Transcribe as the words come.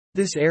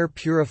This air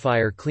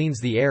purifier cleans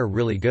the air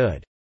really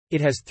good.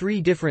 It has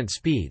 3 different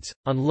speeds,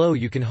 on low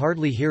you can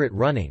hardly hear it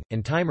running,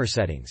 and timer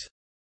settings.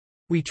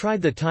 We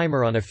tried the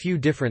timer on a few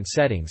different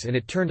settings and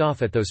it turned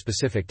off at those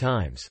specific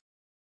times.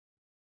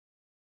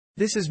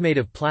 This is made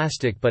of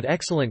plastic but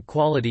excellent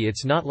quality.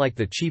 It's not like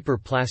the cheaper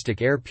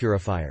plastic air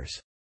purifiers.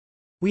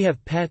 We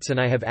have pets and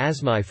I have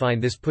asthma. I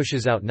find this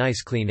pushes out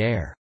nice clean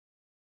air.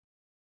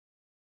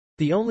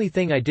 The only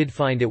thing I did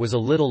find, it was a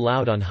little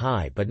loud on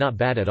high but not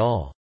bad at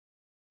all.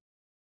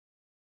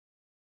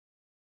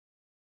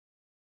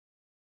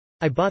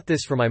 I bought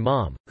this for my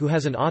mom, who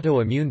has an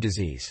autoimmune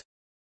disease.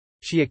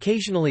 She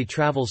occasionally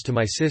travels to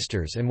my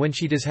sister's and when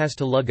she does has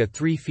to lug a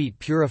 3-feet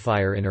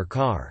purifier in her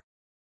car.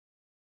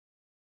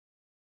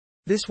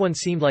 This one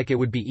seemed like it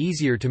would be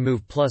easier to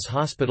move, plus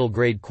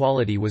hospital-grade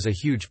quality was a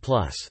huge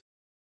plus.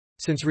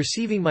 Since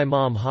receiving, my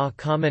mom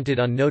commented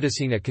on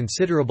noticing a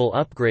considerable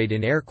upgrade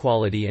in air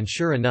quality, and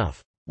sure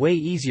enough, way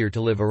easier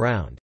to live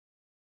around.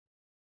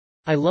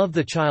 I love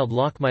the child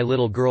lock. My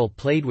little girl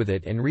played with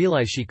it and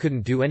realized she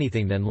couldn't do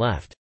anything, then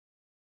left.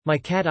 My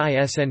cat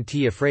isn't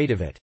afraid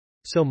of it.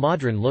 So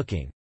modern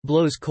looking.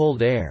 Blows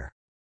cold air.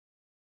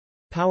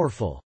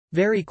 Powerful.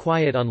 Very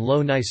quiet on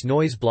low. Nice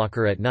noise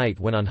blocker at night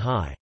when on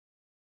high.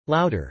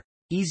 Louder.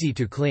 Easy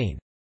to clean.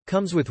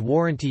 Comes with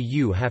warranty.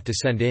 You have to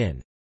send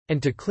in.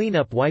 And to clean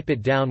up, wipe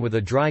it down with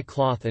a dry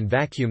cloth and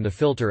vacuum the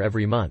filter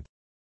every month.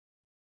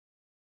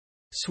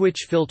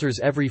 Switch filters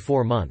every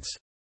 4 months.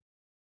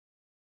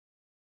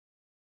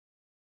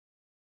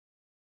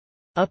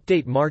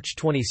 Update March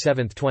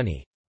 27,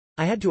 20.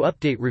 I had to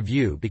update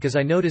review because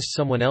I noticed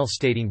someone else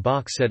stating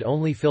box said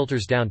only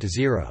filters down to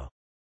 0.3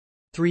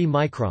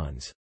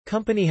 microns.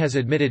 Company has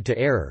admitted to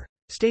error,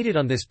 stated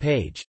on this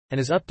page, and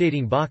is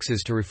updating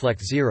boxes to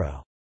reflect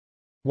 0.1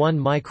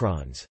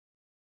 microns.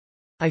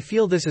 I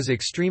feel this is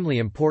extremely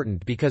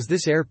important because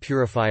this air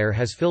purifier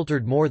has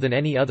filtered more than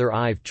any other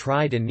I've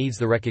tried and needs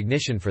the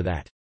recognition for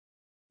that.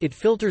 It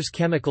filters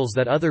chemicals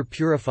that other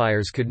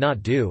purifiers could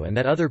not do and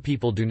that other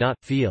people do not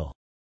feel.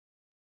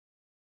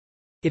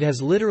 It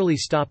has literally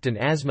stopped an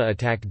asthma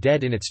attack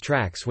dead in its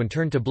tracks when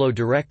turned to blow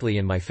directly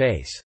in my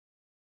face.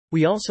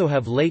 We also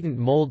have latent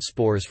mold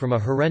spores from a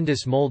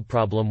horrendous mold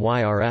problem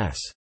YRS.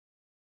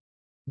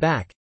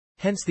 Back.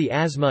 Hence the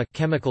asthma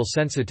chemical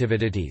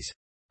sensitivities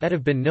that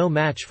have been no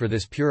match for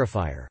this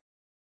purifier.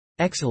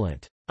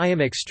 Excellent. I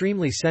am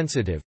extremely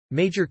sensitive,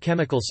 major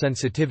chemical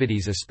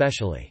sensitivities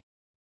especially.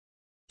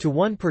 To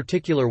one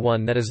particular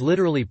one that is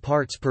literally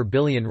parts per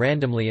billion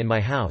randomly in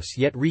my house,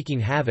 yet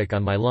wreaking havoc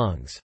on my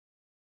lungs.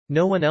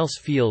 No one else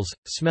feels,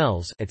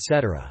 smells,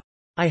 etc.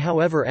 I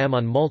however am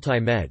on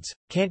multi-meds,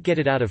 can't get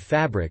it out of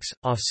fabrics,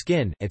 off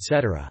skin,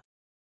 etc.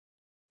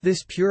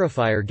 This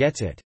purifier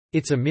gets it.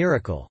 It's a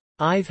miracle.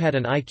 I've had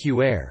an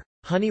IQ Air,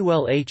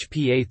 Honeywell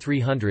HPA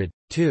 300,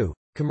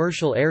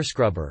 commercial air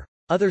scrubber,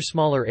 other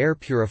smaller air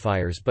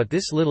purifiers, but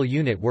this little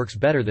unit works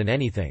better than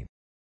anything.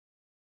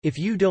 If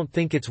you don't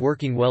think it's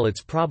working well,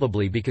 it's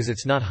probably because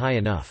it's not high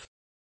enough.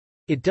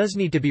 It does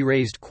need to be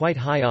raised quite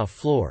high off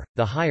floor,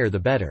 the higher the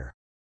better.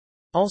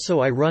 Also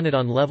I run it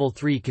on level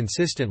 3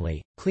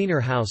 consistently. Cleaner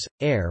house,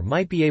 air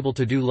might be able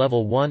to do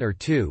level 1 or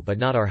 2 but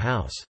not our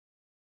house.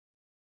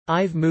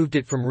 I've moved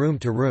it from room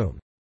to room.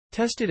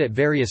 Tested at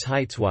various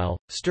heights while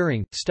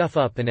stirring stuff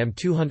up and am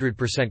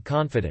 200%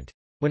 confident,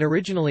 when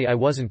originally I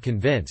wasn't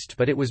convinced,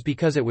 but it was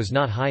because it was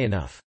not high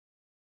enough.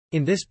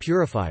 In this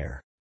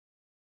purifier.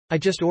 I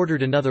just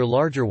ordered another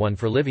larger one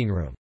for living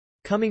room.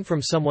 Coming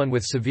from someone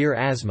with severe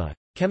asthma,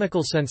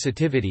 chemical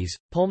sensitivities,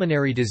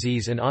 pulmonary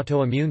disease and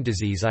autoimmune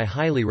disease, I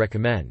highly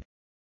recommend.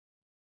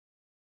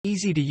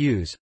 Easy to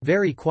use,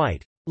 very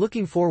quiet,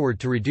 looking forward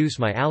to reduce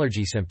my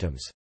allergy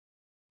symptoms.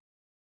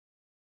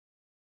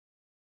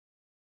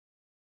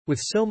 With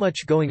so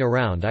much going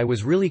around, I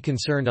was really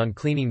concerned on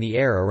cleaning the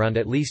air around,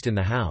 at least in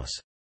the house.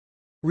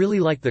 Really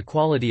like the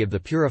quality of the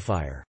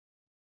purifier.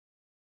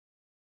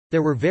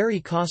 There were very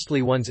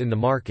costly ones in the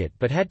market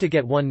but had to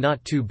get one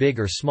not too big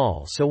or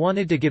small, so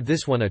wanted to give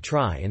this one a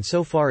try, and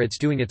so far it's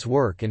doing its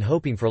work and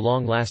hoping for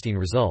long-lasting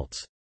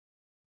results.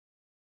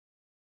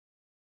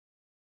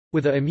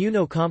 With a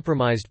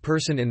immunocompromised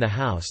person in the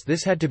house,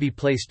 this had to be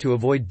placed to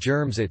avoid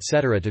germs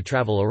etc. to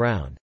travel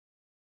around.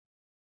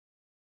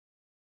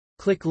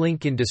 Click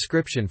link in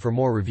description for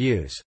more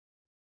reviews.